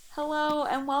Hello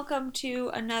and welcome to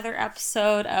another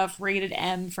episode of Rated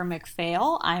M for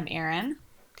McPhail. I'm Erin,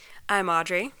 I'm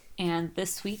Audrey. and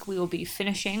this week we will be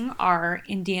finishing our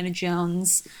Indiana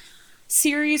Jones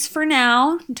series for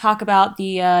now and talk about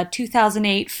the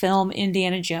 2008 film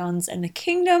Indiana Jones and the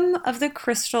Kingdom of the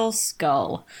Crystal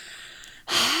Skull.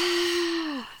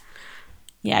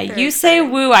 Yeah, Very you say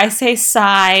exciting. woo, I say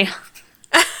sigh.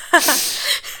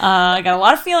 I got a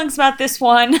lot of feelings about this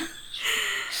one,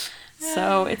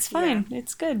 so it's fine.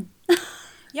 It's good.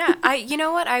 Yeah, you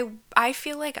know what? I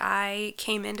feel like I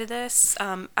came into this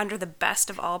under the best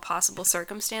of all possible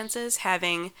circumstances,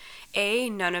 having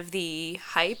none of the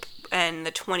hype and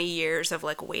the 20 years of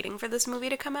like waiting for this movie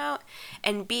to come out,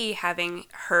 and B, having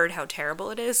heard how terrible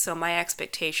it is, so my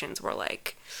expectations were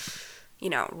like,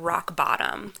 rock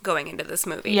bottom going into this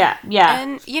movie. Yeah, yeah.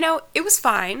 And it was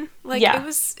fine. Like Yeah.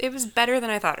 it was better than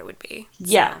I thought it would be.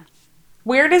 Yeah.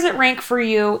 Where does it rank for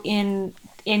you in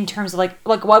terms of like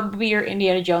what would be your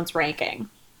Indiana Jones ranking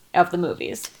of the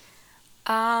movies?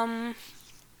 So,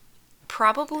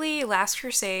 probably Last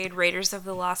Crusade, Raiders of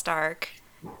the Lost Ark,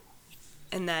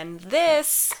 and then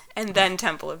this, and then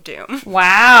Temple of Doom.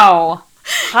 Wow.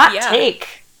 Hot Yeah.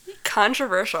 take.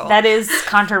 Controversial. That is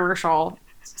controversial,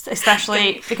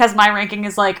 especially because my ranking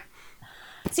is like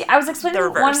see, I was explaining The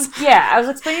reverse. I was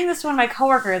explaining this to one of my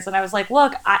coworkers and I was like,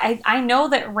 look, I know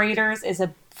that Raiders is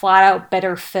a flat out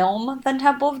better film than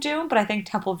Temple of Doom, but I think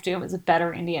Temple of Doom is a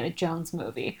better Indiana Jones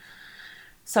movie.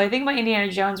 So I think my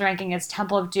Indiana Jones ranking is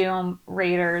Temple of Doom,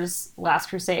 Raiders, Last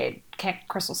Crusade,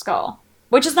 Crystal Skull.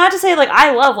 Which is not to say like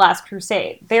I love Last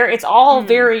Crusade. It's all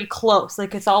very close.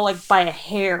 Like it's all like by a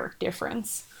hair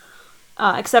difference.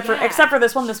 Except for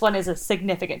this one. This one is a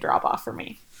significant drop off for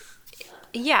me.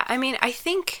 Yeah, I mean, I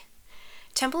think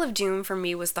Temple of Doom for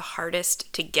me was the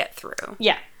hardest to get through.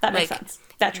 Yeah, that makes Like, sense.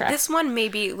 That tracks. This one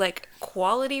maybe like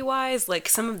quality wise, like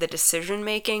some of the decision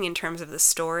making in terms of the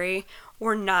story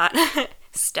were not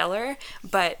stellar,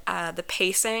 but the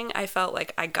pacing, I felt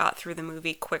like I got through the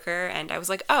movie quicker, and I was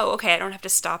like, oh, okay, I don't have to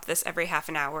stop this every half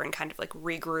an hour and kind of like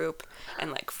regroup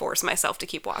and like force myself to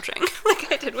keep watching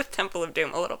like I did with Temple of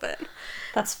Doom a little bit.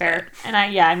 That's fair. And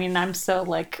I'm so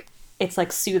like it's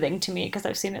like soothing to me because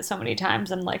I've seen it so many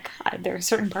times, and like there are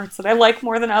certain parts that I like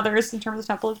more than others in terms of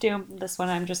Temple of Doom. This one,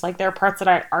 I'm just like there are parts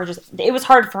that are just it was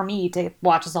hard for me to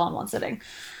watch this all in one sitting.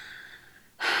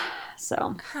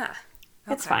 So Huh.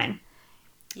 it's Okay. fine.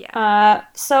 Yeah.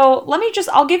 So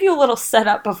I'll give you a little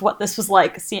setup of what this was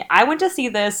like. See, I went to see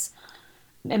this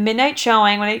a midnight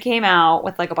showing when it came out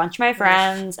with like a bunch of my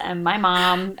friends and my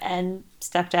mom and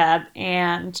stepdad,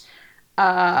 and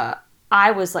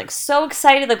I was like so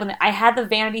excited. Like when I had the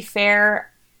Vanity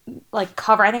Fair like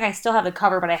cover, I think I still have the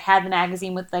cover, but I had the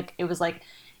magazine with like it was like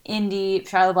Indy,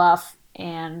 Shia LaBeouf,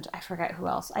 and I forget who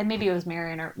else. Maybe it was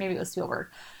Marion or maybe it was Spielberg,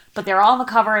 but they were all on the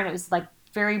cover, and it was like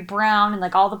very brown, and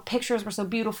like all the pictures were so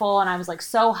beautiful, and I was like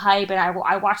so hype, and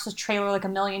I watched the trailer like a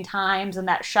million times, and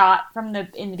that shot from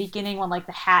in the beginning when like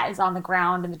the hat is on the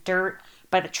ground in the dirt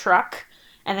by the truck,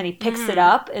 and then he picks it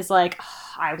up is like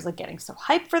I was like getting so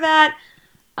hyped for that.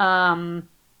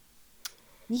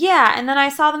 Yeah, and then I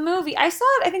saw the movie. I saw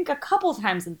it I think a couple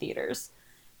times in theaters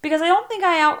because I don't think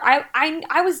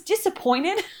I was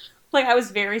disappointed. Like I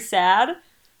was very sad,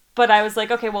 but I was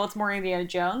like, okay, well it's more Indiana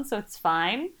Jones, so it's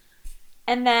fine.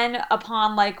 And then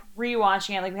upon like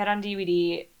rewatching it, like we had on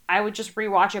DVD, I would just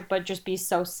rewatch it, but just be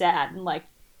so sad and like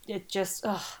it just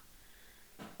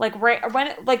like right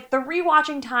when like the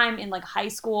rewatching time in like high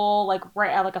school, like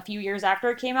right like a few years after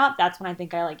it came out, that's when I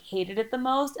think I like hated it the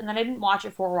most. And then I didn't watch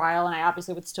it for a while, and I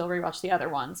obviously would still rewatch the other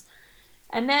ones.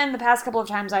 And then the past couple of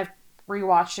times I've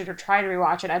rewatched it or tried to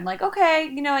rewatch it, I'm like,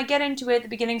 okay, I get into it. The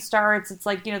beginning starts. It's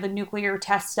like the nuclear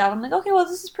test stuff. I'm like, okay, well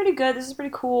this is pretty good. This is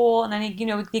pretty cool. And then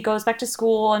he goes back to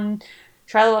school and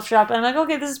Shia LaBeouf shop, and I'm like,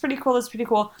 okay, this is pretty cool. This is pretty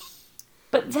cool.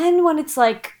 But then when it's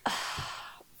like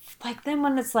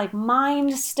when it's like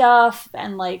mind stuff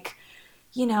and like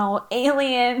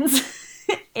aliens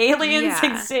aliens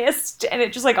Yeah. exist, and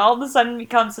it just like all of a sudden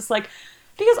becomes this like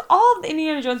because all of the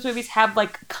Indiana Jones movies have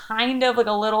like kind of like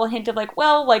a little hint of like,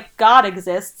 well, like God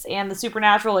exists and the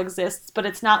supernatural exists, but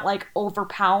it's not like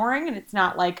overpowering, and it's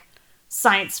not like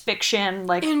science fiction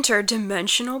like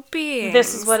Interdimensional beings.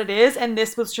 this is what it is. And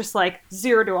this was just like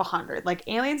 0 to 100, like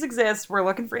aliens exist, we're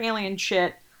looking for alien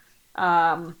shit,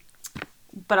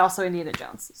 but also Indiana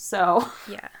Jones. So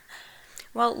Yeah.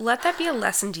 Well, let that be a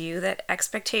lesson to you that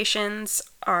expectations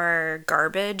are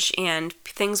garbage and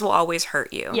things will always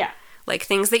hurt you. yeah. Like,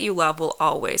 things that you love will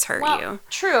always hurt Well, you.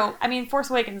 true. I mean, Force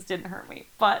Awakens didn't hurt me,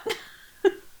 but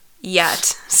Yet.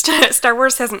 Star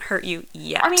Wars hasn't hurt you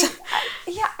yet. I mean,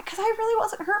 yeah, because I really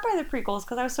wasn't hurt by the prequels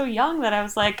because I was so young that I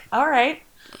was like, all right.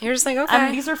 You're just like,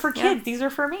 okay. These are for kids. These are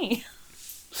for me.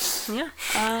 Yeah.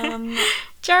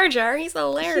 Jar Jar, he's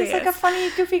hilarious. He's like a funny,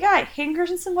 goofy guy. Hayden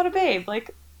Christensen, what a babe.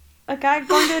 Like, a guy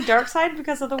going to the dark side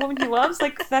because of the woman he loves.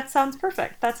 Like, that sounds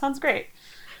perfect. That sounds great.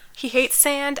 He hates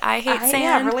sand. I hate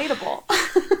sand. Yeah, relatable.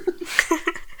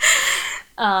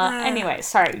 Anyway,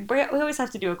 sorry. We always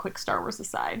have to do a quick Star Wars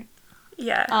aside.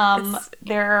 Yeah.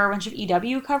 There are a bunch of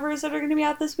EW covers that are going to be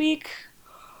out this week.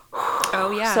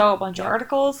 Oh, yeah. So, a bunch of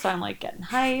articles. So, I'm, like, getting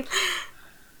hyped.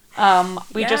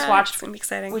 We just it's gonna be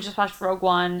exciting. We just watched Rogue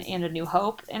One and A New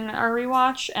Hope in our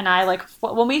rewatch, and I like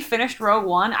when we finished Rogue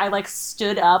One, I like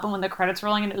stood up, and when the credits were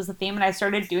rolling and it was the theme, and I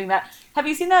started doing that. Have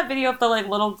you seen that video of the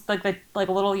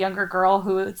little younger girl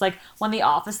who it's like when the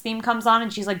Office theme comes on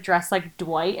and she's like dressed like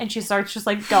Dwight and she starts just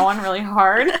like going really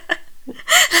hard?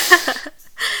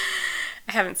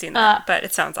 I haven't seen that, but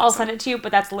it sounds awesome. I'll send it to you,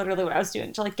 but that's literally what I was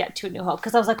doing to like get to A New Hope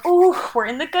because I was like, ooh, we're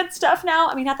in the good stuff now.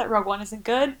 I mean, not that Rogue One isn't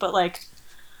good, but like.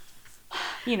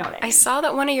 You know what I mean. I saw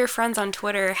that one of your friends on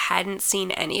Twitter hadn't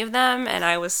seen any of them, and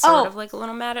I was sort of like a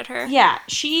little mad at her. Yeah,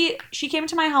 she came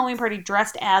to my Halloween party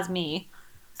dressed as me.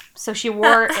 So she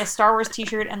wore a Star Wars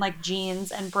t-shirt and like jeans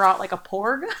and brought like a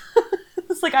porg.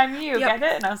 It's like, I'm you, get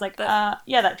it? And I was like, yeah,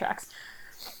 that tracks.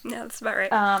 Yeah, that's about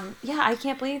right. Yeah, I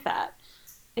can't believe that.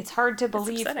 It's hard to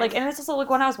believe. Like, and it's also like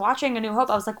when I was watching A New Hope,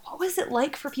 I was like, what was it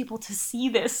like for people to see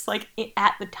this like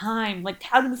at the time? Like,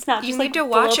 how did this not? You just, need like, to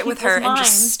watch it with her minds? and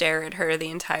just stare at her the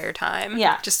entire time.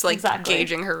 Yeah, just like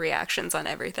gauging her reactions on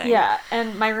everything. Yeah,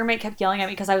 and my roommate kept yelling at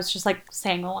me because I was just like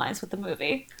saying the lines with the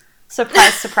movie.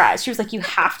 Surprise, surprise. She was like, you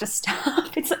have to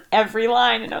stop. It's every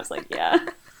line, and I was like, yeah.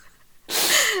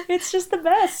 It's just the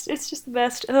best. It's just the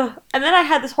best. Ugh. And then I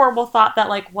had this horrible thought that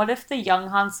like, what if the young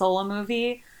Han Solo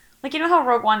movie? Like, you know how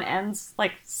Rogue One ends,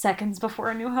 like, seconds before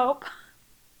A New Hope?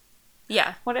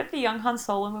 Yeah. What if the young Han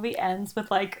Solo movie ends with,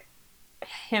 like,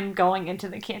 him going into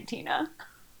the cantina?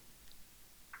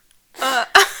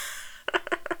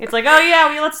 It's like, oh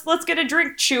yeah, let's get a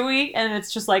drink, Chewie. And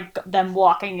it's just, like, them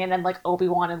walking in and, like,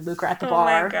 Obi-Wan and Luke are at the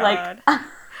bar. My God. Like,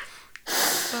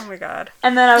 oh my God.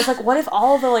 And then I was like, what if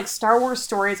all the, like, Star Wars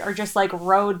stories are just, like,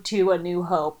 Road to A New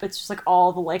Hope? It's just, like,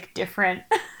 all the, like, different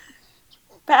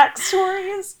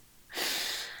backstories.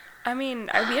 I mean,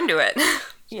 I'd be into it.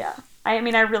 Yeah. I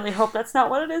mean, I really hope that's not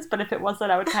what it is, but if it was that,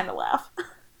 I would kind of laugh.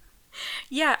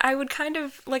 Yeah, I would kind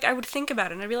of, like, I would think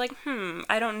about it, and I'd be like,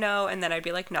 I don't know, and then I'd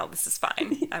be like, no, this is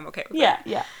fine. I'm okay with it.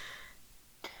 Yeah.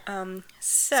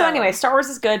 So anyway, Star Wars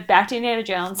is good. Back to Indiana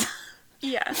Jones.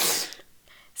 Yeah.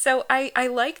 So I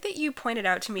like that you pointed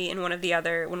out to me in one of the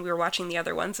other, when we were watching the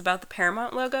other ones, about the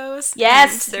Paramount logos.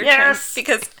 Yes,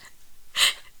 because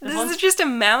this is just a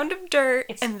mound of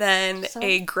dirt, and then so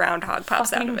a groundhog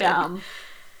pops out of dumb. it.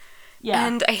 Yeah.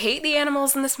 And I hate the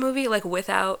animals in this movie, like,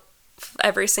 without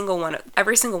every single one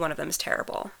of them is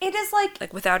terrible. It is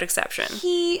like without exception.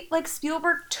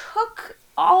 Spielberg took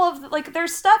all of like,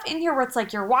 there's stuff in here where it's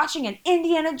like, you're watching an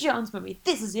Indiana Jones movie.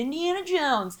 This is Indiana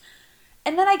Jones.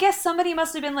 And then I guess somebody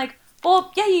must have been like,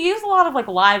 well, yeah, you use a lot of, like,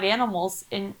 live animals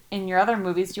in your other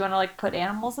movies. Do you want to, like, put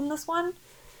animals in this one?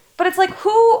 But it's like,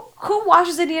 who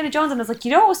watches Indiana Jones and is like,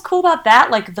 you know what was cool about that?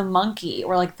 Like, the monkey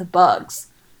or, like, the bugs.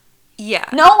 Yeah.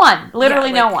 No one.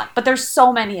 Literally no one. But there's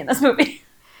so many in this movie.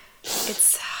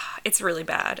 It's really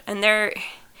bad. And they're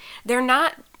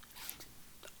not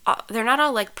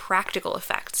all, like, practical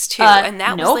effects, too. And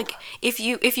that was, like, if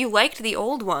you liked the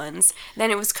old ones, then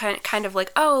it was kind of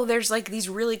like, oh, there's, like, these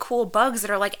really cool bugs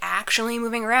that are, like, actually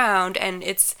moving around, and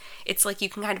it's like you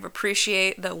can kind of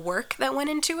appreciate the work that went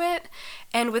into it.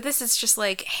 And with this, it's just,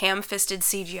 like, ham-fisted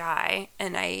CGI,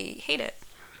 and I hate it.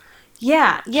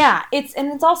 Yeah.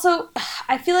 It's also,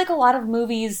 I feel like a lot of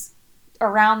movies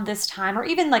around this time, or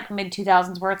even, like,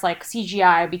 mid-2000s, where it's, like,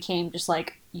 CGI became just,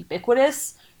 like,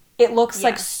 ubiquitous. It looks,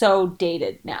 like, so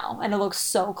dated now, and it looks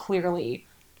so clearly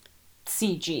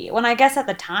CG. When I guess at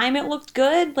the time it looked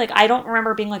good. Like, I don't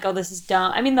remember being like, oh, this is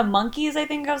dumb. I mean, the monkeys, I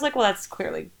think I was like, well, that's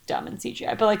clearly dumb in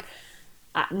CGI. But, like,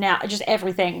 now, just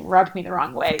everything rubbed me the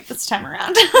wrong way this time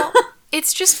around.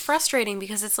 It's just frustrating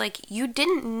because it's like, you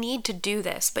didn't need to do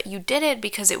this, but you did it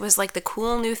because it was, like, the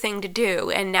cool new thing to do,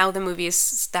 and now the movie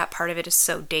is, that part of it is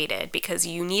so dated because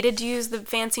you needed to use the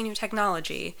fancy new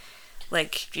technology.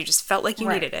 Like, you just felt like you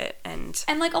needed it. And,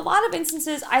 like, a lot of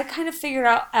instances, I kind of figured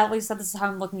out, at least that this is how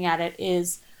I'm looking at it,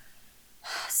 is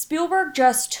Spielberg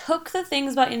just took the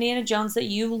things about Indiana Jones that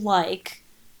you like,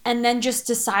 and then just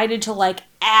decided to, like,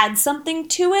 add something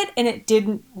to it, and it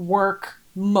didn't work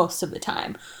most of the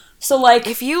time. So, like,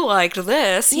 if you liked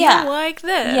this, Yeah. you like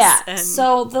this. yeah. And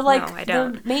So the like no, I the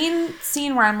don't. main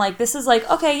scene where I'm like, this is like,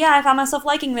 okay, yeah, I found myself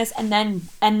liking this, and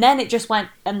then it just went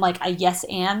in like a yes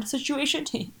and situation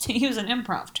to use an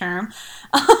improv term.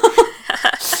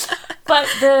 But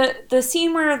the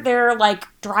scene where they're like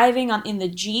driving on in the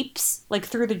jeeps like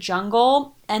through the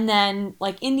jungle, and then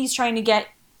like Indy's trying to get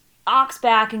Ox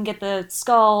back and get the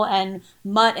skull, and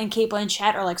Mutt and Cate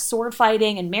Blanchett are like sword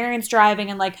fighting, and Marion's driving,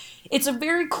 and like it's a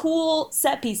very cool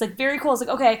set piece, like very cool. It's like,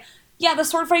 okay, yeah, the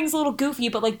sword fighting's a little goofy,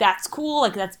 but like that's cool,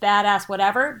 like that's badass,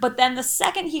 whatever. But then the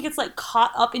second he gets like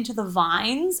caught up into the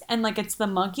vines and like it's the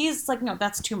monkeys, it's like, no,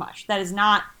 that's too much. That's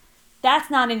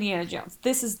not Indiana Jones.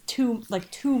 This is too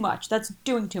much. That's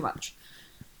doing too much.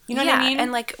 You know what I mean?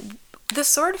 And like the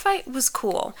sword fight was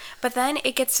cool, but then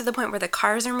it gets to the point where the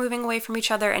cars are moving away from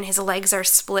each other and his legs are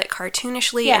split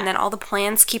cartoonishly, Yeah. and then all the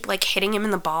plants keep like hitting him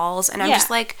in the balls, and I'm Yeah. just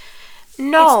like,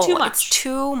 no, It's too much. it's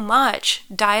too much.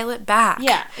 Dial it back.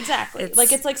 Yeah, exactly.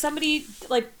 It's- It's like somebody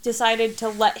like decided to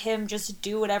let him just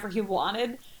do whatever he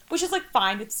wanted, which is like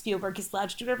fine. It's Spielberg; he's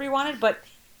allowed to do whatever he wanted, but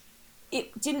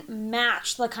it didn't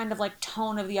match the kind of like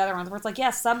tone of the other ones. Where it's like,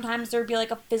 yes, sometimes there'd be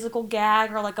like a physical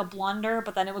gag or like a blunder,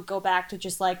 but then it would go back to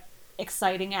just like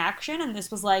exciting action, and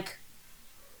this was like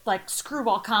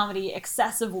screwball comedy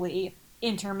excessively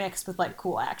intermixed with like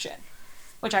cool action,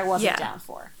 which I wasn't Yeah. down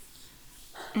for.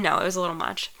 No, it was a little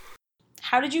much.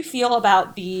 How did you feel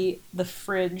about the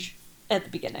fridge at the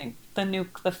beginning? The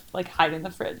like hiding the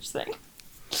fridge thing.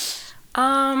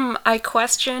 I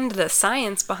questioned the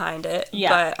science behind it,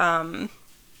 Yeah.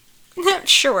 but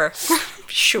sure,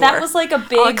 sure. That was like a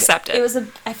big. I'll accept it. It was a.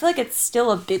 I feel like it's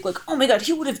still a big like. Oh my god,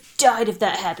 he would have died if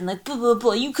that happened. Like blah blah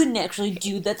blah. You couldn't actually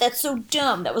do that. That's so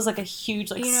dumb. That was like a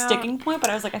huge like You know- sticking point. But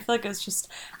I was like, I feel like it was just.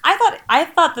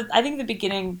 I think the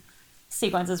beginning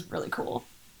sequence is really cool.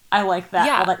 I like that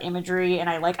Yeah. all that imagery, and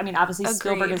I mean, obviously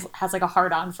Spielberg Agreed. has like a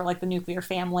hard on for like the nuclear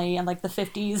family and like the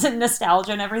 50s and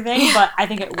nostalgia and everything. But I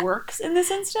think it works in this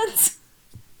instance.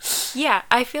 Yeah,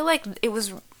 I feel like it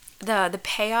was the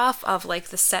payoff of like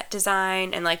the set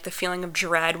design and like the feeling of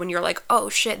dread when you're like, oh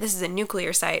shit, this is a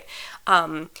nuclear site.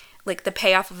 Like the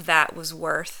payoff of that was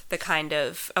worth the kind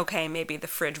of, okay, maybe the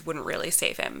fridge wouldn't really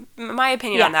save him. My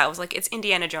opinion on Yeah. that was like, it's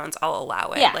Indiana Jones, I'll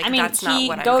allow it. Yeah, Like I mean, that's he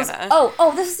not what goes. I'm gonna.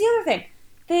 Oh, this is the other thing.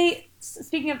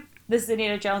 Speaking of this is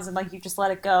Indiana Jones and like you just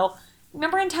let it go.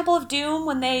 Remember in Temple of Doom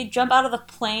when they jump out of the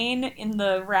plane in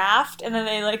the raft and then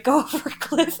they like go over a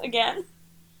cliff again?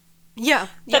 Yeah.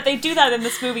 That they do that in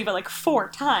this movie, but like 4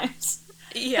 times.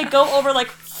 Yeah. They go over like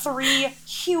 3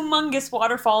 humongous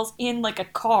waterfalls in like a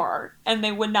car, and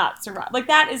they would not survive. Like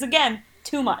that is again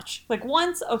too much. Like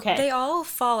once, okay. They all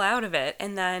fall out of it,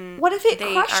 and then What if it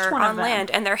they crushed are one of on them?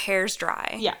 land and their hair's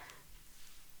dry. Yeah.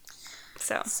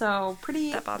 So So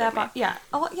pretty. That bothered me. Yeah.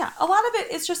 A lot of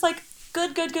it is just like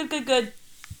good.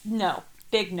 No,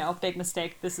 big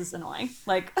mistake. This is annoying.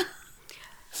 Like,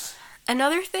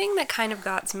 another thing that kind of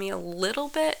got to me a little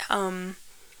bit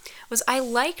was I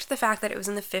liked the fact that it was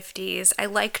in the 50s. I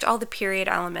liked all the period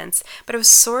elements, but I was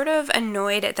sort of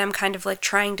annoyed at them kind of like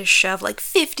trying to shove like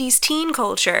 50s teen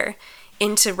culture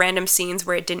into random scenes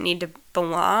where it didn't need to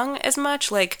belong as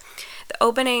much. Like the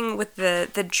opening with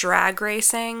the drag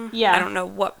racing. Yeah. I don't know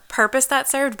what purpose that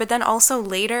served, but then also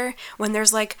later when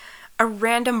there's like a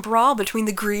random brawl between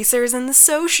the greasers and the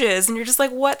Socs, and you're just like,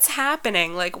 what's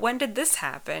happening? Like, when did this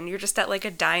happen? You're just at like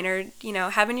a diner, you know,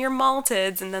 having your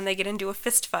malteds, and then they get into a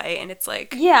fist fight, and it's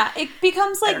like, yeah, it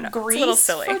becomes don't know. like It's a little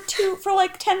Grease silly. for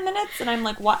like 10 minutes, and I'm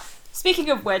like, what? Speaking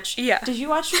of which, Yeah. did you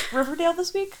watch Riverdale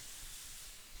this week?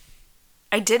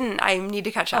 I didn't. I need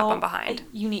to catch up. I'm behind.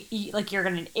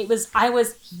 I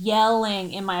was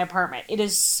yelling in my apartment. It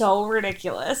is so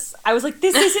ridiculous. I was like,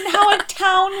 this isn't how a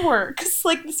town works.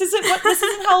 Like, this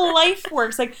isn't how life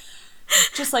works. Like,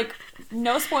 just like,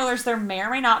 no spoilers, there may or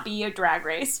may not be a drag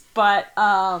race, but,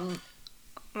 Oh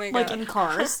my like God. in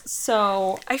cars.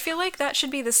 So, I feel like that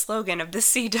should be the slogan of the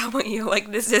CW.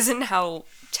 Like, this isn't how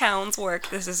towns work.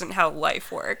 This isn't how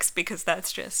life works, because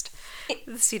that's just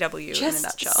the CW in a just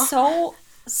nutshell.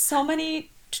 so many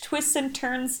twists and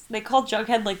turns. They called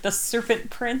Jughead like the Serpent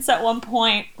Prince at one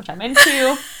point, which I'm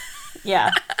into.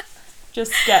 Yeah.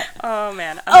 Just get Oh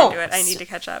man, I'm Oh, into it. I need to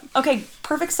catch up. okay,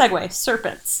 perfect segue.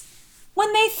 Serpents.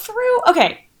 When they threw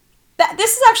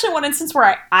this is actually one instance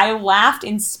where I laughed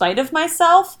in spite of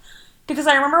myself, because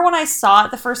I remember when I saw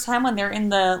it the first time when they're in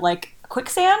the like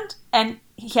quicksand and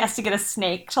he has to get a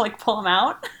snake to like pull him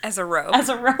out As a rope. as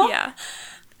a rope. Yeah.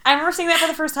 I remember seeing that for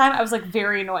the first time. I was like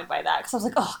very annoyed by that because I was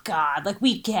like, oh god, like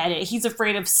we get it. He's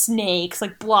afraid of snakes,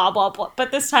 like blah blah blah.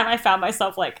 But this time I found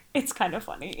myself like, it's kind of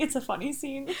funny. It's a funny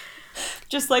scene.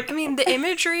 Just like I mean, the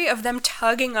imagery of them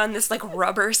tugging on this like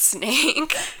rubber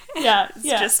snake. yeah, It's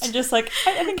yeah, just- and just like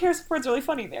I think Harrison Ford's really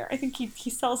funny there. I think he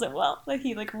sells it well. Like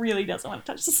he like really doesn't want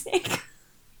to touch the snake.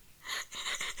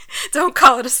 Don't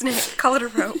call it a snake. Call it a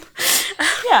rope.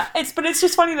 Yeah, but it's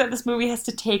just funny that this movie has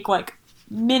to take like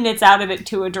minutes out of it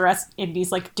to address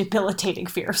Indy's like debilitating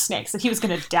fear of snakes. That he was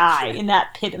going to die in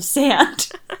that pit of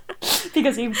sand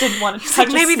because he didn't want to touch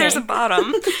a Maybe snake. there's a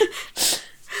bottom.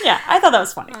 Yeah, I thought that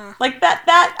was funny. Like that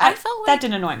I felt that like-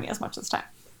 didn't annoy me as much this time.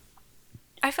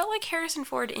 I felt like Harrison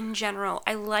Ford in general,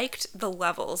 I liked the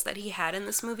levels that he had in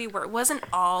this movie where it wasn't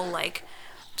all like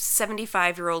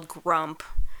 75-year-old grump.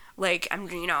 Like I'm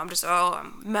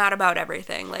mad about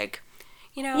everything. Like,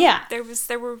 Yeah. there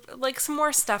were like some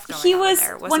more stuff going He on was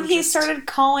there. It when wasn't he just- started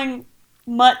calling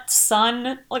Mutt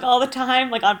son like all the time,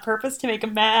 like on purpose to make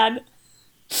him mad.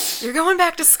 You're going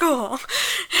back to school.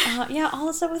 Yeah, all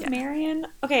the stuff with Marion.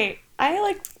 Okay, I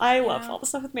love all the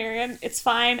stuff with Marion. It's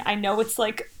fine. I know it's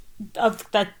like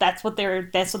that's what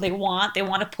they want. They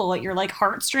want to pull at your like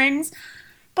heartstrings,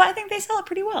 but I think they sell it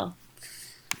pretty well.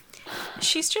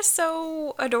 She's just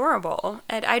so adorable,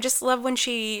 and I just love when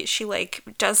she like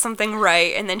does something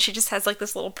right, and then she just has like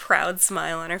this little proud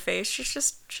smile on her face.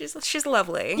 She's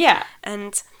lovely. Yeah.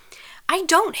 And I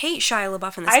don't hate Shia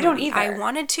LaBeouf in this I don't movie. either. I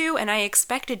wanted to, and I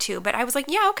expected to, but I was like,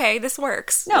 yeah, okay, this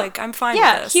works. No, Like, I'm fine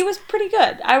yeah, with this. he was pretty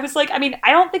good. I was like, I mean,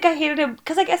 I don't think I hated him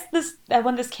because I guess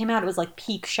when this came out, it was like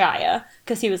peak Shia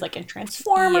because he was like in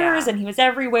Transformers Yeah. and he was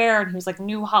everywhere and he was like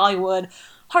New Hollywood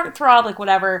heartthrob, like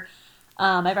whatever.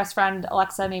 My best friend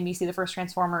Alexa made me see the first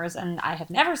Transformers, and I have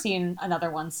never seen another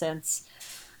one since.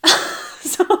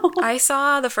 So I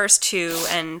saw the first two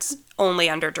and only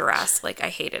under duress. Like, I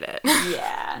hated it.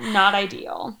 yeah, not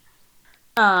ideal.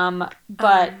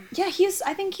 But yeah,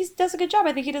 I think he does a good job.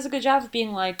 I think he does a good job of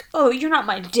being like, oh, you're not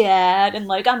my dad, and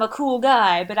like I'm a cool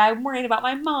guy, but I'm worried about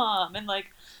my mom, and like.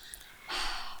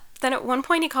 Then at one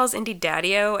point he calls Indy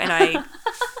Daddy-O, and I,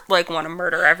 like, want to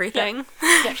murder everything.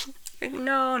 Yeah.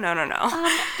 No.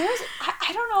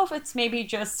 I don't know if it's maybe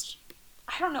just,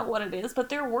 I don't know what it is, but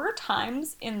there were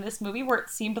times in this movie where it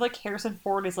seemed like Harrison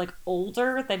Ford is like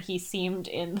older than he seemed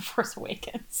in The Force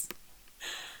Awakens.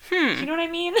 You know what I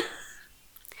mean?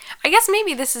 I guess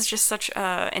maybe this is just such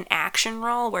an action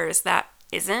role, whereas that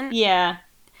isn't. Yeah.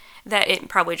 That it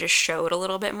probably just showed a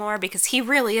little bit more, because he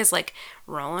really is, like,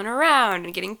 rolling around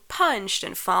and getting punched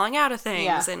and falling out of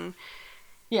things. Yeah. And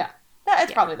Yeah.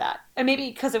 It's probably that. And maybe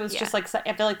because it was just Yeah. like,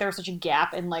 I feel like there was such a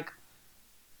gap in like,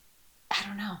 I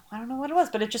don't know what it was,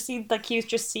 but it just seemed like he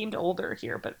just seemed older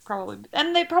here, but probably,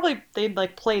 and they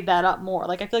like played that up more.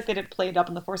 Like I feel like they did play it up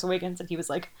in The Force Awakens and he was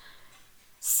like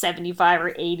 75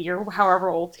 or 80 or however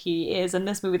old he is. In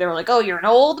this movie they were like, oh, you're an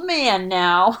old man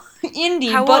now. Indy,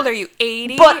 how but, old are you?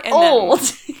 80? but and old.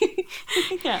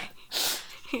 Yeah.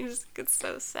 It's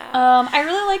so sad. I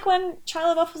really like when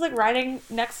Shia LaBeouf was like riding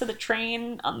next to the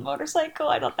train on the motorcycle.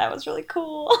 I thought that was really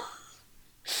cool.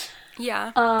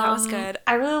 Yeah, that was good.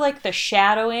 I really like the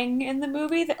shadowing in the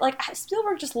movie. That like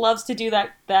Spielberg just loves to do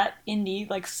that Indy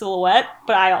like silhouette,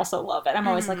 but I also love it. I'm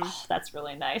always like, oh, that's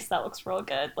really nice. That looks real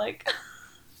good. Like,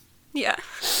 Yeah.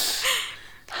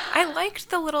 I liked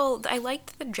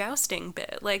the jousting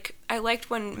bit. Like, I liked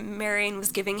when Marion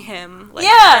was giving him, like,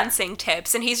 Yeah. fencing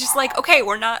tips, and he's just like, okay,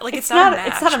 we're not, like, it's not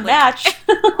a match.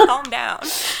 Calm down.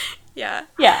 Yeah.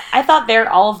 Yeah, I thought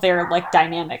all of their like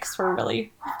dynamics were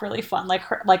really really fun.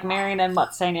 Like Marion and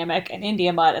Mutt's dynamic, and Indy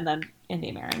and Mutt, and then Indy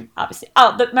and Marion, obviously.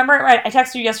 Oh, remember I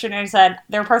texted you yesterday and I said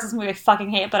there were parts of this movie I fucking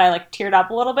hate, but I like teared up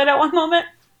a little bit at one moment.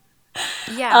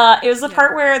 Yeah. It was the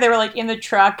part where they were like in the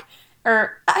truck,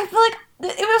 or I feel like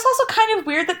it was also kind of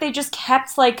weird that they just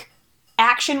kept like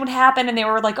action would happen and they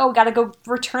were like, oh, gotta go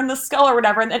return the skull or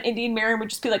whatever, and then Indy and Marion would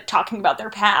just be like talking about their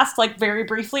past like very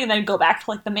briefly and then go back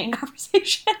to like the main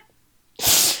conversation.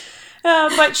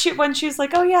 But when she was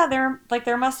like, oh yeah,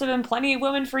 there must have been plenty of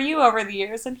women for you over the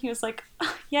years, and he was like,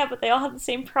 oh, yeah, but they all had the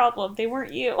same problem. They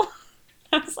weren't you.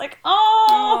 I was like,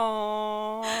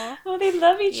 oh, Aww. oh, they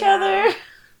love each Yeah. other.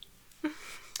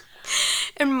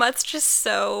 And Mutt's just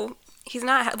so, he's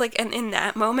not, like, and in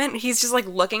that moment, he's just, like,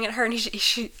 looking at her, and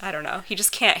she I don't know, he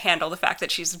just can't handle the fact that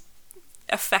she's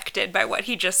affected by what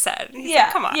he just said. He's Yeah,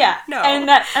 like, come on. yeah, No. and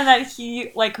that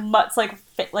he like Mutt's like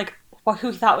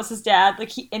who he thought was his dad.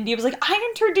 Like Indy was like, I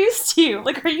introduced you.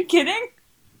 Like, are you kidding?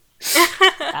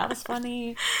 That was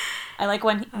funny. I like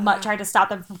when Mutt tried to stop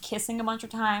them from kissing a bunch of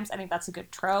times. I think that's a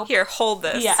good trope. Here, hold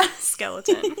this, Yeah.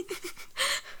 skeleton.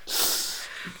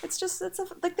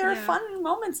 Like there are Yeah. fun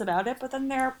moments about it, but then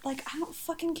they're like, I don't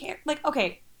fucking care. Like,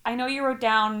 okay, I know you wrote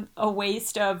down a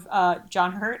waste of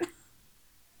John Hurt.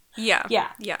 Yeah.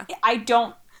 Yeah. Yeah. I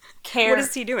don't care. What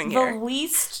is he doing the here?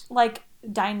 least like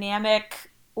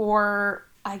dynamic or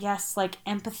I guess like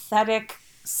empathetic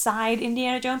side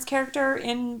Indiana Jones character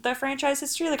in the franchise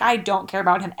history. Like I don't care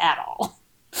about him at all.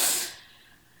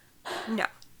 No,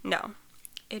 no.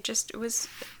 It was.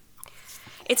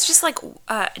 It's just like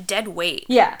a dead weight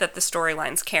Yeah. that the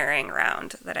storyline's carrying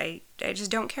around that I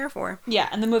just don't care for. Yeah,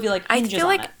 and the movie like hinges I feel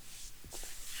on like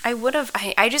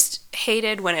it. I just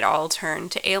hated when it all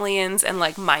turned to aliens and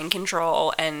like mind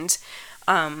control, and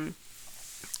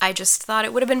I just thought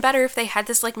it would have been better if they had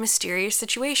this like mysterious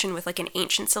situation with like an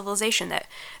ancient civilization that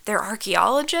they're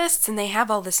archaeologists and they have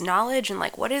all this knowledge and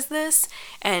like what is this,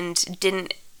 and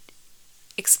didn't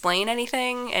explain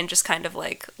anything and just kind of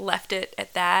like left it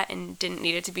at that and didn't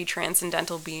need it to be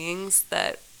transcendental beings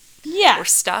that Yeah. were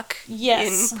stuck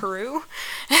Yes. in Peru.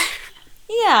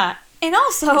 Yeah. And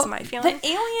also Is my feeling.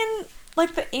 the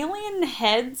alien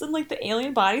heads and like the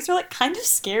alien bodies are like kind of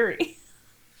scary.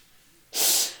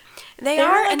 They They're,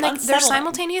 are, like, and like they're unsettling.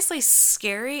 simultaneously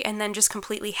scary and then just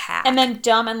completely hack. And then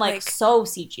dumb and like Like- so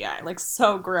CGI, like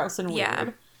so gross and Yeah.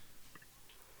 weird.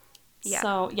 Yeah.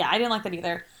 So yeah, I didn't like that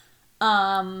either.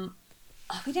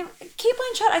 We didn't. Kate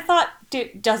Blanchett, I thought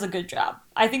does a good job.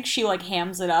 I think she like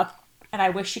hams it up, and I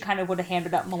wish she kind of would have hammed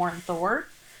it up more in Thor.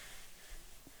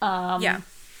 Yeah.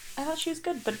 I thought she was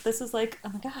good, but this is like, oh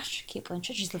my gosh, Kate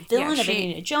Blanchett, she's the villain of she-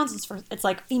 Indiana Jones. It's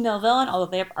like female villain,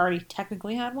 although they have already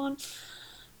technically had one.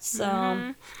 So,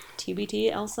 Mm-hmm.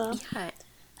 TBT, Elsa.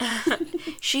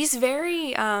 She's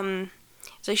very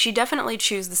so she definitely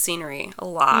chews the scenery a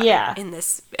lot Yeah. in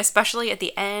this, especially at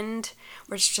the end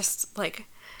where it's just like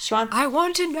She wants. I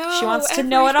want to know. She wants to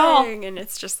know it all. everything, and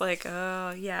it's just like,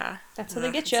 oh yeah, That's how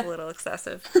they get it's ya. a little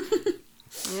excessive.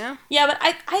 Yeah, Yeah, but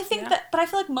I think Yeah. that, but I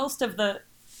feel like most of the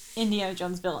Indiana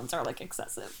Jones villains are like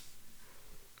excessive.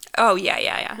 oh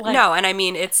yeah. Like- No, and I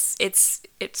mean it's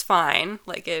fine.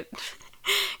 Like it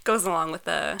goes along with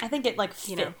the I think it like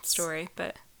fits. story,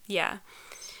 but yeah.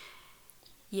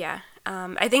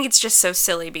 I think it's just so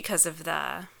silly because of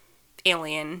the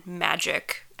alien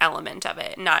magic element of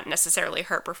it, not necessarily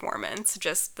her performance,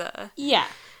 just the Yeah,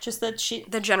 just that she.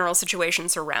 general situation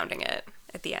surrounding it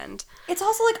at the end. It's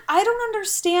also like I don't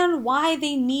understand why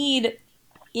they need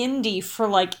Indy for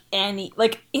like any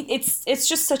like it's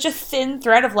just such a thin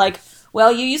thread of like,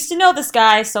 well, you used to know this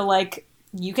guy, so like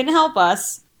you can help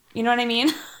us. You know what I mean?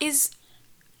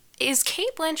 Is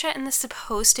Kate Blanchett in this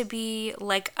supposed to be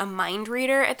like a mind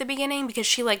reader at the beginning, because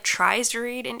she like tries to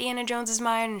read Indiana Jones's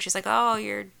mind and she's like, "Oh,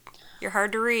 you're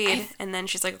hard to read," and then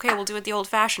she's like, "Okay, we'll do it the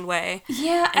old-fashioned way."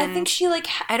 Yeah, I And think she like.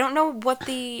 I don't know what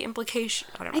the implication.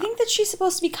 I don't know. I think that she's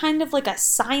supposed to be kind of like a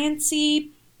science-y,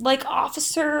 like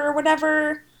officer or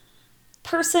whatever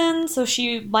person, so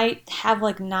she might have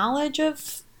like knowledge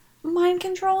of mind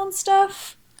control and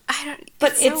stuff. I don't.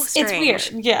 But so it's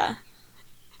strange. weird. Yeah.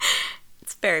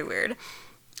 It's very weird.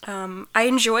 I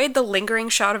enjoyed the lingering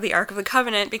shot of the Ark of the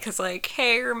Covenant because, like,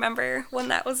 hey, remember when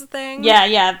that was a thing?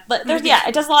 Yeah. But there's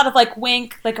it does a lot of like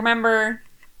wink, like remember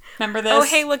this. Oh,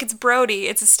 hey, look, it's Brody.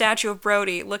 It's a statue of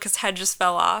Brody. Look, his head just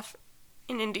fell off.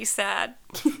 And Indy's sad.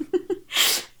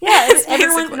 Yeah, It's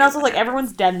everyone basically and also what like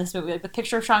everyone's dead in this movie. Like the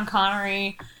picture of Sean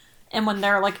Connery, and when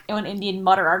they're like when Indy and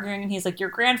Mutt are arguing, and he's like, "Your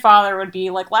grandfather would be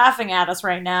like laughing at us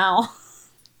right now."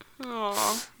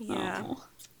 Oh, yeah.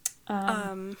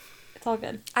 Oh. It's all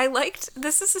good. I liked,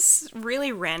 this is a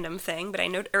really random thing, but I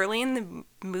note early in the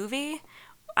movie,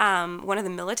 one of the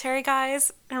military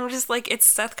guys, and I'm just like, it's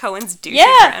Seth Cohen's douchey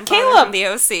Yeah, grandfather Caleb. from the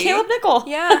OC. Caleb Nickel.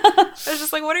 Yeah. I was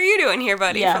just like, what are you doing here,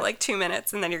 buddy? Yeah. For like 2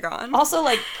 minutes, and then you're gone. Also,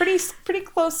 like pretty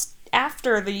close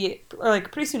after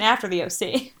pretty soon after the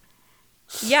OC.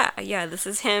 Yeah, this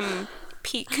is him,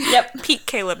 peak. Yep. Peak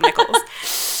Caleb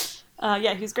Nichols.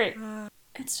 Yeah, he was great.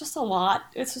 It's just a lot.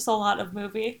 It's just a lot of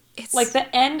movie. It's- Like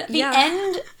the end,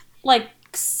 yeah. like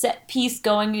set piece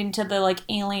going into the like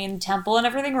alien temple and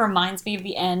everything reminds me of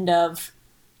the end of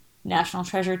National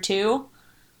Treasure 2,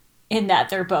 in that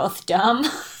they're both dumb.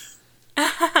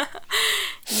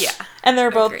 Yeah. And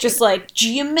they're both Agreed. just like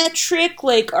geometric,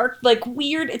 like like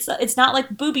weird. It's not like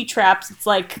booby traps. It's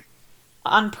like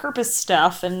on purpose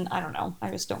stuff, and I don't know. I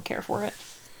just don't care for it.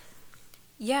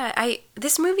 Yeah,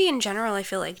 this movie in general, I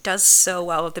feel like, does so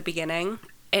well at the beginning.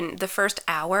 In the first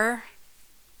hour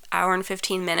and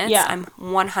 15 minutes, Yeah. I'm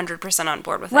 100% on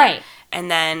board with Right. it.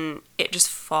 And then it just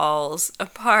falls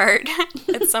apart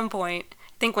at some point.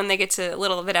 I think when they get to, a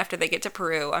little bit after they get to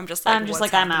Peru, I'm just like, I'm just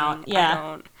what's like, I'm happening? out. Yeah. I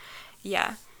don't,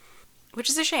 yeah. Which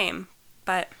is a shame,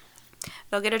 but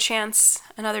they'll get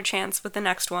another chance with the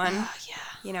next one. Yeah.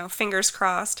 You know, fingers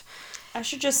crossed. I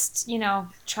should just,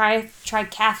 try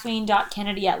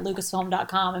Kathleen.Kennedy at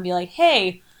lucasfilm.com and be like,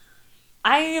 hey,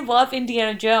 I love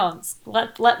Indiana Jones.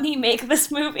 Let me make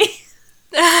this movie.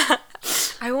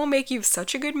 I will make you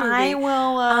such a good movie. I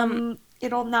will.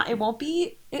 It won't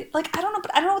be like I don't know,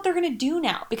 but I don't know what they're gonna do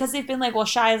now because they've been like, well,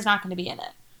 Shia's not gonna be in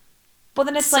it. But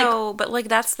then it's but like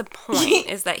that's the point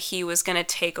is that he was gonna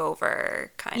take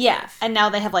over, kind of. Yeah, and now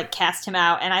they have like cast him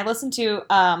out. And I listened to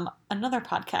another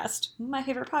podcast, my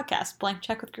favorite podcast, Blank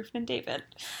Check with Griffin and David,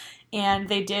 and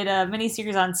they did a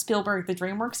miniseries on Spielberg, the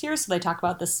DreamWorks years. So they talk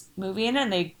about this movie in it,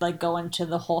 and they like go into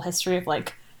the whole history of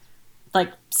like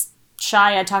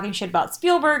Shia talking shit about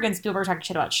Spielberg, and Spielberg talking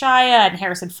shit about Shia, and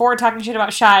Harrison Ford talking shit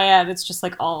about Shia, and it's just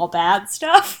like all bad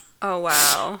stuff. Oh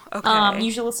wow. Okay.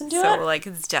 You should listen to it. So like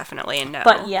it's definitely a no.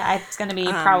 But yeah, it's gonna be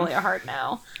probably a hard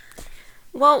no.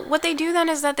 Well, what they do then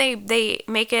is that they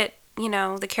make it,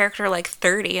 the character like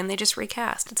 30 and they just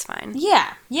recast. It's fine.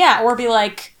 Yeah, or be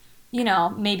like,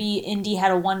 maybe Indy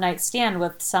had a one night stand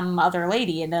with some other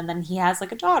lady, and then he has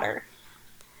like a daughter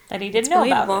that he didn't know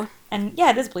about. And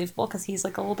yeah, it is believable because he's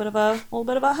like a little bit of a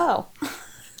hoe,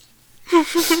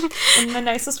 in the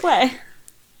nicest way.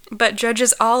 But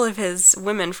judges all of his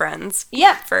women friends.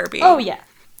 Yeah. For being. Oh yeah.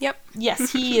 Yep.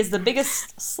 Yes, he is the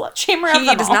biggest slut shamer of them all.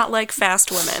 He does not like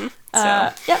fast women.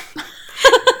 So. Yep.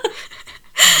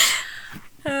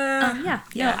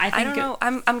 Yeah. I don't know.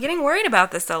 I'm getting worried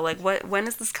about this though. Like, when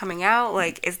is this coming out?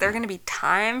 Like, is there going to be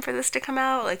time for this to come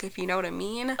out? Like, if you know what I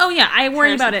mean? Oh yeah, I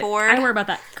worry about it. Ford. I worry about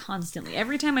that constantly.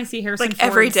 Every time I see Harrison Ford's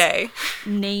every day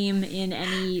name in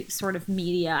any sort of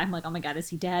media, I'm like, oh my god, is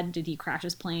he dead? Did he crash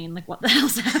his plane? Like, what the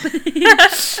hell's happening?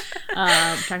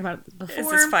 We've talked about it before. Is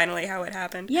this finally how it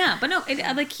happened? Yeah, but no,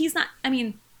 he's not. I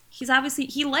mean, he's obviously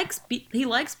he likes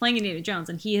playing Indiana Jones,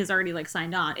 and he has already like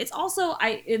signed on. It's also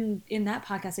in that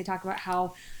podcast they talk about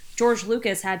how George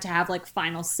Lucas had to have like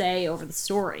final say over the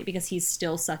story because he's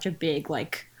still such a big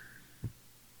like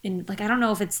I don't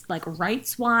know if it's like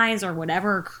rights wise or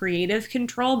whatever creative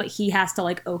control, but he has to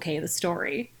like okay the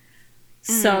story.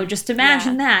 So just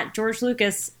imagine that George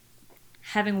Lucas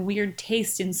having weird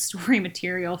taste in story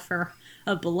material for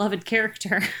a beloved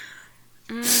character.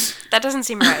 That doesn't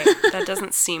seem right. That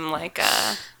doesn't seem like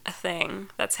a thing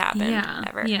that's happened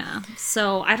ever. Yeah.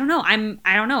 So I don't know.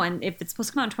 I don't know. And if it's supposed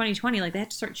to come out in 2020, like they have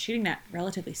to start shooting that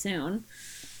relatively soon.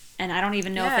 And I don't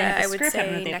even know if they have a script. I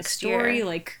don't know if they have a story. Year.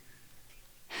 Like,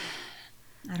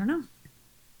 I don't know.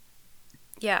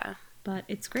 Yeah. But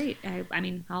it's great. I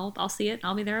mean, I'll see it.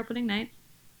 I'll be there opening night.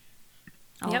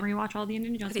 I'll rewatch all the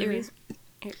Indiana Jones movies.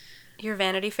 Your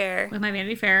Vanity Fair. With my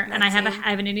Vanity Fair. And I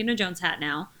have an Indiana Jones hat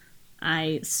now.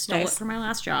 I stole it from my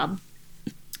last job.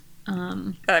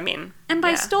 And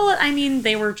by stole it, I mean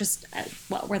they were just,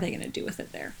 what were they going to do with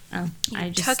it there? I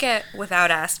just took it without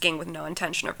asking, with no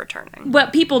intention of returning.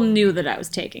 But people knew that I was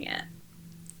taking it.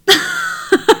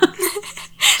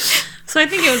 So I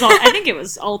think it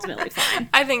was ultimately fine.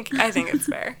 I think it's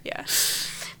fair. Yeah.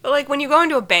 But like when you go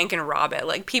into a bank and rob it,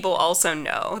 like people also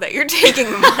know that you're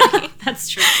taking money. That's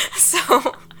true.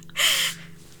 So.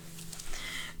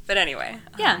 But anyway.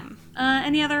 Yeah.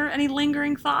 Any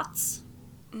lingering thoughts?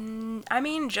 I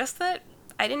mean, just that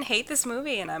I didn't hate this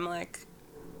movie, and I'm like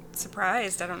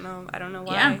surprised. I don't know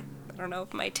why. Yeah. I don't know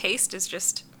if my taste is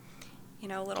just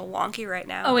a little wonky right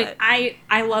now. Oh wait,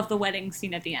 I love the wedding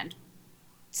scene at the end.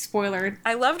 Spoiler.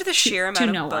 I loved the sheer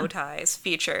amount of bow ties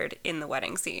featured in the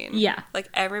wedding scene. Yeah. Like,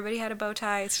 everybody had a bow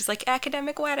tie. It's just like,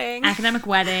 academic wedding. Academic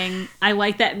wedding. I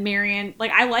like that Marion...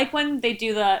 Like, I like when they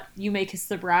do the you may kiss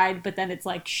the bride, but then it's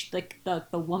like the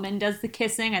woman does the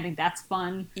kissing. I think that's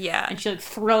fun. Yeah. And she like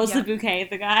throws the bouquet at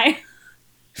the guy.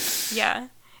 Yeah.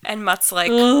 And Mutt's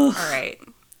like, all right.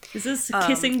 Is this a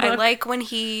kissing book? I like when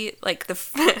he, like,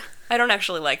 I don't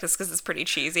actually like this because it's pretty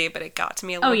cheesy, but it got to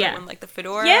me a little bit when, like, the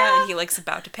fedora, and he, like, is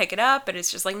about to pick it up, but it's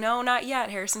just like, no, not yet.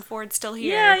 Harrison Ford's still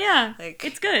here. Yeah. Like,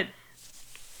 it's good.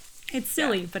 It's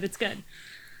silly, but it's good.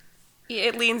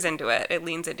 It leans into it. It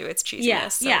leans into its cheesiness. Yeah,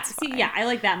 so yeah. it's See, yeah, I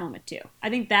like that moment, too. I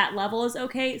think that level is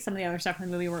okay. Some of the other stuff in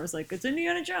the movie where it was like, it's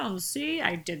Indiana Jones, see?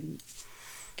 I didn't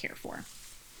care for.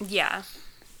 Yeah.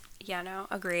 Yeah, no,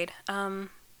 agreed.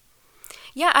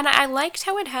 Yeah, and I liked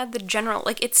how it had the general,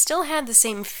 like, it still had the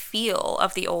same feel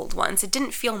of the old ones. It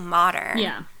didn't feel modern.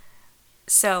 Yeah.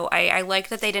 So I like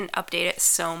that they didn't update it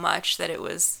so much that it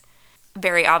was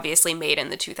very obviously made in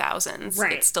the 2000s.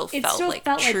 Right. It still felt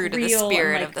true to the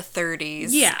spirit of the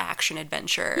 30s action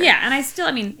adventure. Yeah, and it's still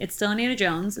Indiana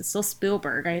Jones. It's still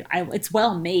Spielberg. It's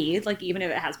well made. Like, even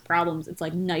if it has problems, it's,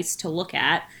 like, nice to look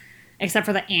at. Except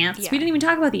for the ants. Yeah. We didn't even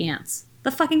talk about the ants. The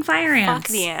fucking fire ants.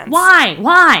 Fuck the ants.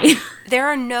 Why? There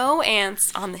are no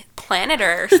ants on the planet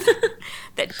Earth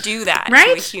that do that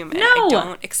to a human. No. I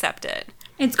don't accept it.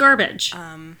 It's garbage.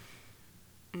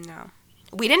 No.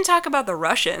 We didn't talk about the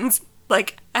Russians.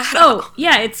 like, at all. Oh,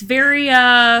 yeah, it's very,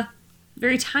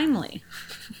 very timely.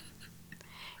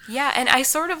 Yeah, and I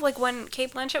sort of, like, when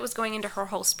Kate Blanchett was going into her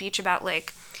whole speech about,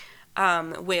 like,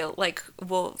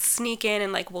 we'll sneak in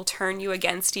and, like, we'll turn you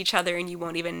against each other and you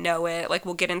won't even know it. Like,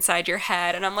 we'll get inside your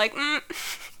head. And I'm like,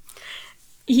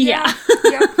 Yeah.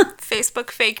 yep. Facebook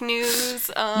fake news.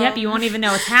 Yep, you won't even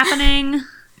know it's happening.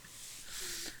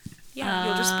 Yeah,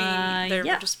 you'll just be, there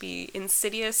yeah. will just be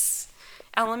insidious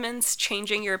elements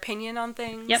changing your opinion on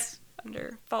things. Yep.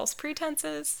 Under false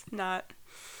pretenses. Not.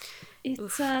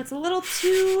 It's a little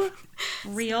too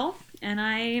real, and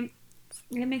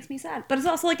it makes me sad. But it's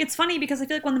also, like, it's funny because I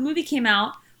feel like when the movie came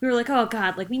out, we were like, oh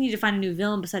god, like, we need to find a new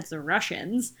villain besides the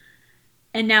Russians.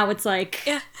 And now it's like...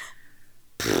 Yeah.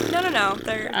 No.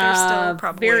 They're still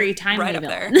probably very timely right up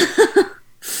villain. there.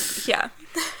 Yeah.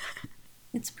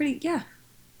 It's pretty, yeah.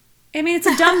 I mean, it's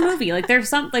a dumb movie. Like, there's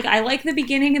some, like, I like the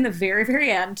beginning and the very, very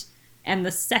end, and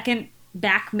the second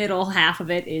back middle half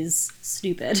of it is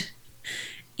stupid.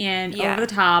 And over the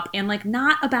top, and, like,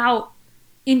 not about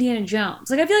Indiana Jones.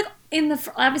 Like, I feel like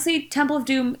obviously Temple of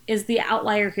Doom is the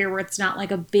outlier here, where it's not,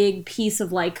 like, a big piece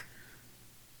of, like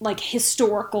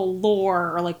historical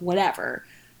lore or, like, whatever.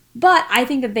 But I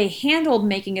think that they handled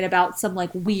making it about some, like,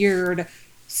 weird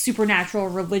supernatural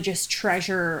religious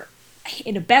treasure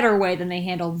in a better way than they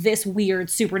handle this weird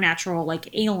supernatural,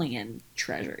 like, alien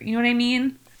treasure. You know what I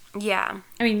mean? Yeah.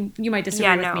 I mean, you might disagree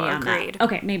with me on agreed. that.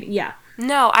 Okay, maybe, yeah.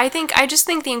 No, I just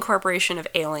think the incorporation of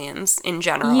aliens in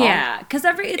general. Yeah, because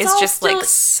it's all just still, like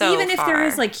so even if there far.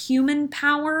 is, like, human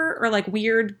power or, like,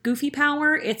 weird goofy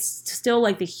power, it's still,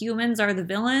 like, the humans are the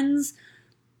villains,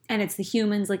 and it's the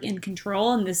humans, like, in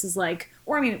control, and this is like,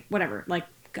 or I mean, whatever, like,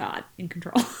 God in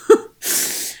control.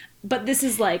 But this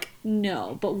is like,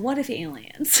 no, but what if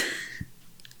aliens?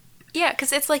 Yeah,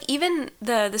 because it's like even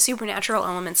the supernatural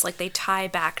elements, like, they tie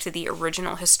back to the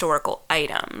original historical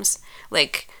items,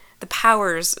 like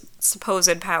the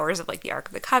supposed powers of, like, the Ark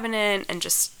of the Covenant and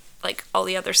just, like, all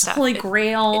the other stuff. Holy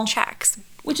Grail. It checks.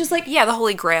 Which is like... Yeah, the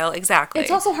Holy Grail, exactly. It's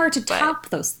also hard to top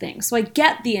those things. So I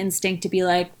get the instinct to be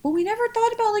like, well, we never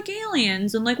thought about, like,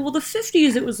 aliens. And, like, well, the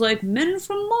 50s, it was, like, men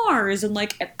from Mars. And,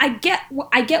 like, I get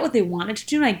what they wanted to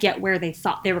do, and I get where they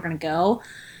thought they were going to go.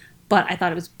 But I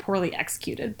thought it was poorly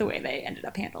executed, the way they ended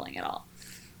up handling it all.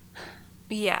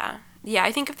 Yeah. Yeah,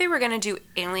 I think if they were going to do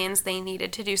aliens, they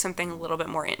needed to do something a little bit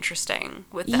more interesting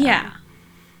with them. Yeah.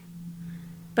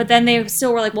 But then they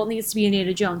still were like, well, it needs to be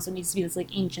Indiana Jones, so it needs to be this, like,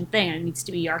 ancient thing, and it needs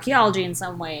to be archaeology in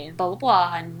some way, and blah, blah,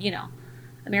 blah, and, you know,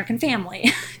 American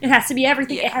Family. It has to be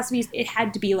everything. Yeah. It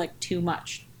had to be, like, too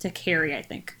much to carry, I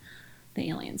think, the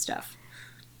alien stuff.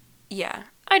 Yeah.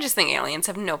 I just think aliens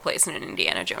have no place in an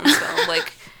Indiana Jones film.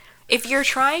 Like, if you're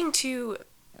trying to,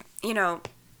 you know,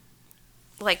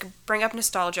 like, bring up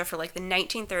nostalgia for, like, the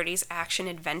 1930s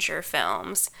action-adventure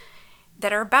films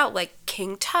that are about, like,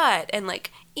 King Tut and, like,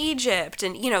 Egypt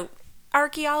and, you know,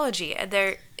 archaeology, and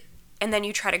then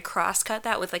you try to cross-cut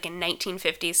that with, like, a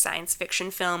 1950s science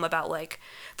fiction film about, like,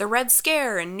 the Red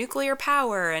Scare and nuclear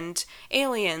power and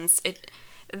aliens,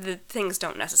 the things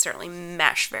don't necessarily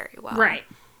mesh very well. Right.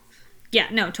 Yeah,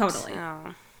 no, totally.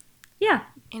 So, yeah.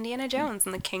 Indiana Jones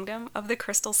and the Kingdom of the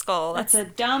Crystal Skull. That's a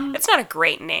dumb... It's not a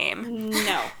great name.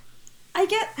 No. I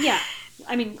get... Yeah.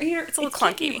 I mean, it's a little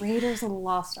clunky. Raiders of the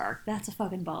Lost Ark. That's a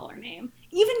fucking baller name.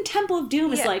 Even Temple of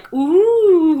Doom is like,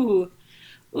 ooh,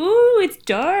 it's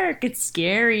dark, it's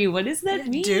scary. What does that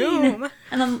mean? Doom.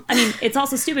 And then, I mean, it's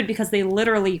also stupid because they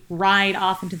literally ride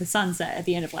off into the sunset at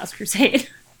the end of Last Crusade.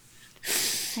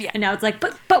 Yeah. And now it's like,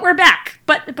 but we're back.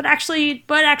 But actually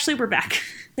we're back.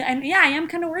 And yeah, I am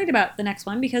kind of worried about the next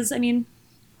one because, I mean,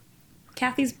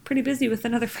 Kathy's pretty busy with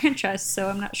another franchise, so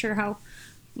I'm not sure how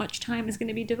much time is going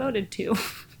to be devoted to.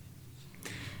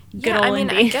 Yeah, I mean,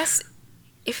 I guess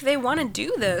if they want to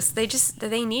do this,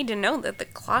 they need to know that the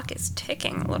clock is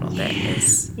ticking a little bit.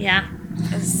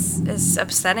 As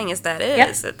upsetting as that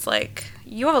is, It's like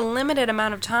you have a limited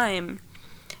amount of time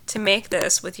to make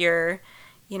this with your,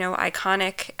 you know,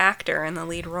 iconic actor in the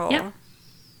lead role. Yep.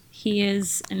 He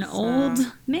is an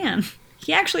old man.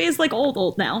 He actually is, like,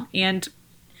 old now, and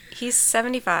he's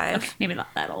 75. Okay, maybe not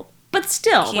that old, but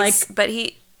still,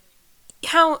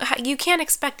 how you can't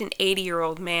expect an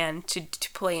 80-year-old man to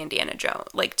play Indiana Jones.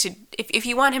 Like, if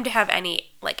you want him to have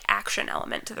any, like, action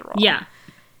element to the role. Yeah.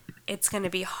 It's going to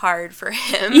be hard for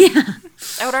him. Yeah.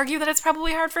 I would argue that it's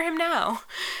probably hard for him now.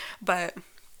 But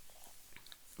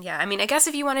yeah, I mean, I guess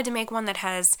if you wanted to make one that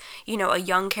has, you know, a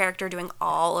young character doing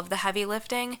all of the heavy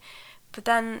lifting, but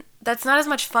then that's not as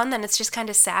much fun, then it's just kind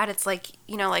of sad. It's like,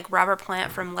 you know, like Robert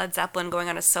Plant from Led Zeppelin going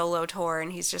on a solo tour,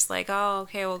 and he's just like, oh,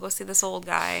 okay, we'll go see this old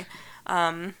guy.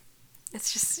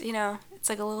 It's just, you know, it's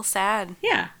like a little sad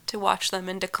Yeah. to watch them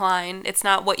in decline. It's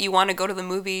not what you want to go to the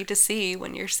movie to see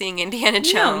when you're seeing Indiana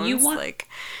Jones. No, you want...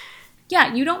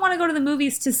 Yeah, you don't want to go to the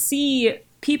movies to see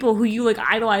people who you, like,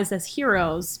 idolize as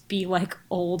heroes be, like,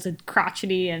 old and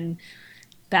crotchety and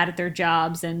bad at their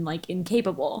jobs and, like,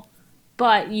 incapable.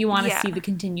 But you want to see the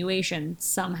continuation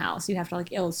somehow, so you have to,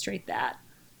 like, illustrate that.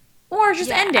 Or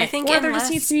just end it. Or there just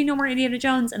needs to be no more Indiana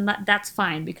Jones, and that's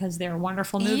fine, because they're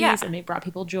wonderful movies, and they brought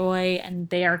people joy, and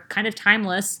they are kind of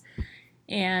timeless.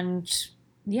 And,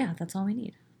 yeah, that's all we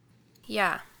need.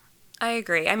 Yeah. I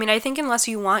agree. I mean, I think unless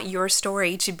you want your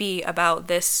story to be about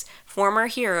this former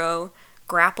hero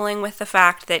grappling with the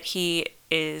fact that he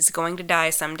is going to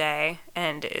die someday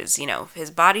and is, you know,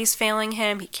 his body's failing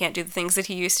him, he can't do the things that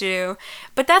he used to do.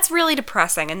 But that's really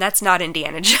depressing, and that's not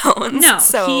Indiana Jones. No,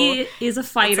 so he is a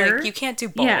fighter. It's like, you can't do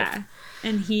both. Yeah,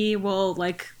 and he will,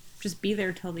 like, just be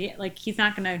there till the end. Like, he's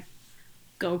not going to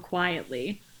go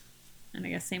quietly. And I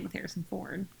guess same with Harrison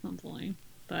Ford, hopefully.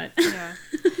 But... Yeah.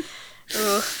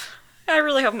 Ugh. I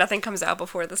really hope nothing comes out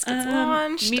before this gets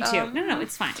launched. Me too. No,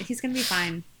 it's fine. He's going to be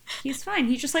fine. He's fine.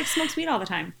 He just, like, smokes weed all the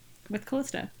time with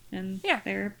Callista. And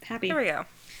they're happy. There we go.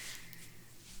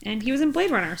 And he was in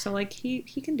Blade Runner, so, like, he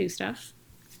can do stuff.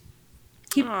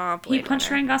 He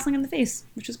punched Ryan Gosling in the face,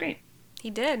 which was great. He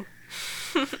did.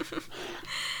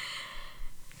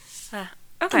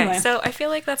 Okay, anyway. So I feel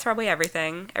like that's probably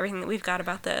everything that we've got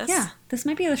about this. Yeah, this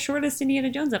might be the shortest Indiana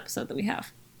Jones episode that we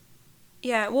have.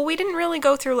 Yeah, well, we didn't really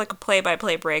go through, like, a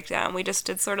play-by-play breakdown. We just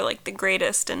did sort of, like, the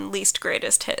greatest and least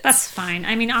greatest hits. That's fine.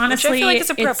 I mean, honestly, which I feel like is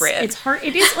appropriate. It's hard.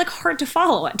 It is, like, hard to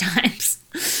follow at times.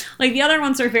 Like, the other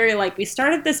ones are very, like, we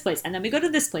start at this place, and then we go to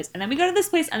this place, and then we go to this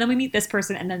place, and then we meet this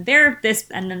person, and then they're this,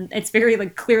 and then it's very,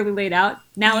 like, clearly laid out.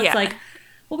 Now it's like,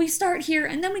 well, we start here,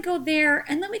 and then we go there,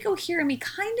 and then we go here, and we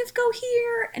kind of go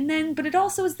here, and then, but it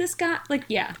also is this guy, like,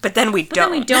 yeah. But then we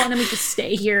don't. And then we just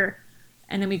stay here,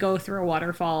 and then we go through a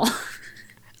waterfall.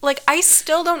 Like, I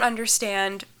still don't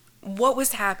understand what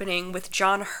was happening with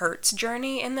John Hurt's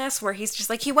journey in this, where he's just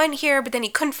like, he went here, but then he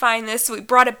couldn't find this, so we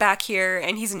brought it back here,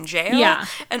 and he's in jail? Yeah.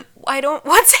 And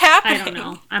what's happening? I don't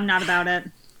know. I'm not about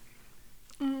it.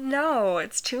 No,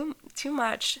 it's too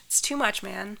much. It's too much,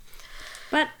 man.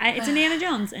 But it's Indiana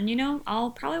Jones, and, you know, I'll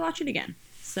probably watch it again,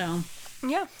 so.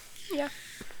 Yeah.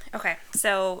 Okay,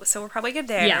 so we're probably good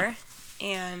there. Yeah.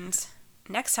 And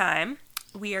next time,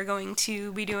 we are going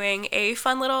to be doing a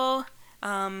fun little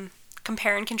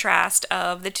compare and contrast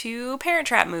of the two Parent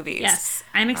Trap movies. Yes,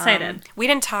 I'm excited. We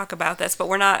didn't talk about this, but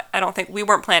we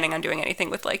weren't planning on doing anything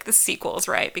with, like, the sequels,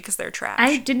 right? Because they're trash.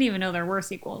 I didn't even know there were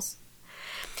sequels.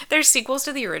 There's sequels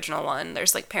to the original one.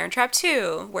 There's, like, Parent Trap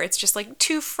 2, where it's just, like,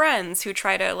 two friends who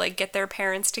try to, like, get their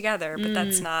parents together, but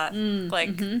that's not,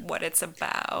 what it's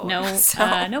about. No,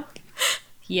 so. Nope.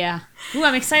 Yeah. Ooh,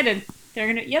 I'm excited.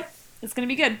 It's gonna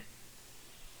be good.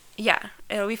 Yeah,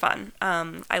 it'll be fun.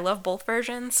 I love both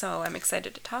versions, so I'm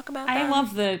excited to talk about them. I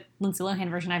love the Lindsay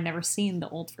Lohan version. I've never seen the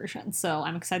old version, so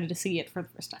I'm excited to see it for the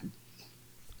first time.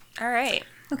 All right.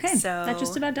 Okay, so that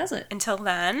just about does it. Until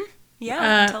then,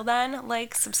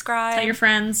 like, subscribe. Tell your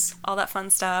friends. All that fun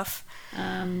stuff.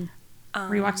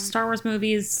 Rewatch Star Wars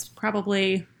movies,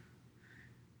 probably.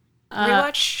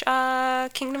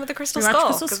 Rewatch Kingdom of the Crystal Skull.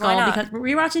 Crystal Skull, because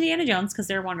rewatch Indiana Jones, because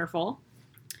they're wonderful.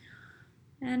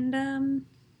 And,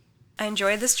 I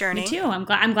enjoyed this journey. Me too. I'm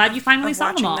glad you finally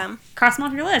saw them all. Cross them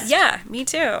off your list. Yeah, me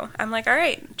too. I'm like, all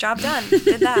right, job done.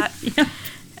 Did that. Yep.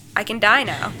 I can die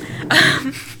now.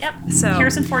 Yep. So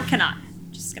Harrison Ford cannot.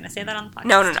 Just gonna say that on the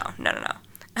podcast. No.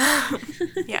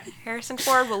 Yeah, Harrison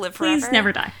Ford will live forever. Please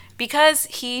never die. Because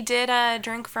he did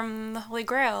drink from the Holy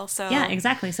Grail, so... Yeah,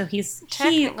 exactly. So he,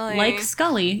 like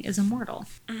Scully, is immortal.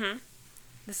 Mm-hmm.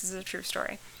 This is a true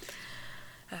story.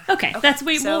 Okay,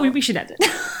 we should end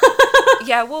it.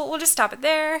 Yeah, we'll just stop it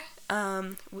there.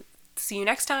 See you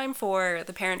next time for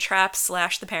the Parent Trap /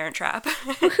 the Parent Trap.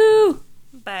 Woohoo!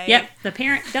 Bye. Yep, the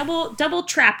Parent double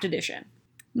trapped edition.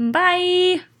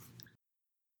 Bye.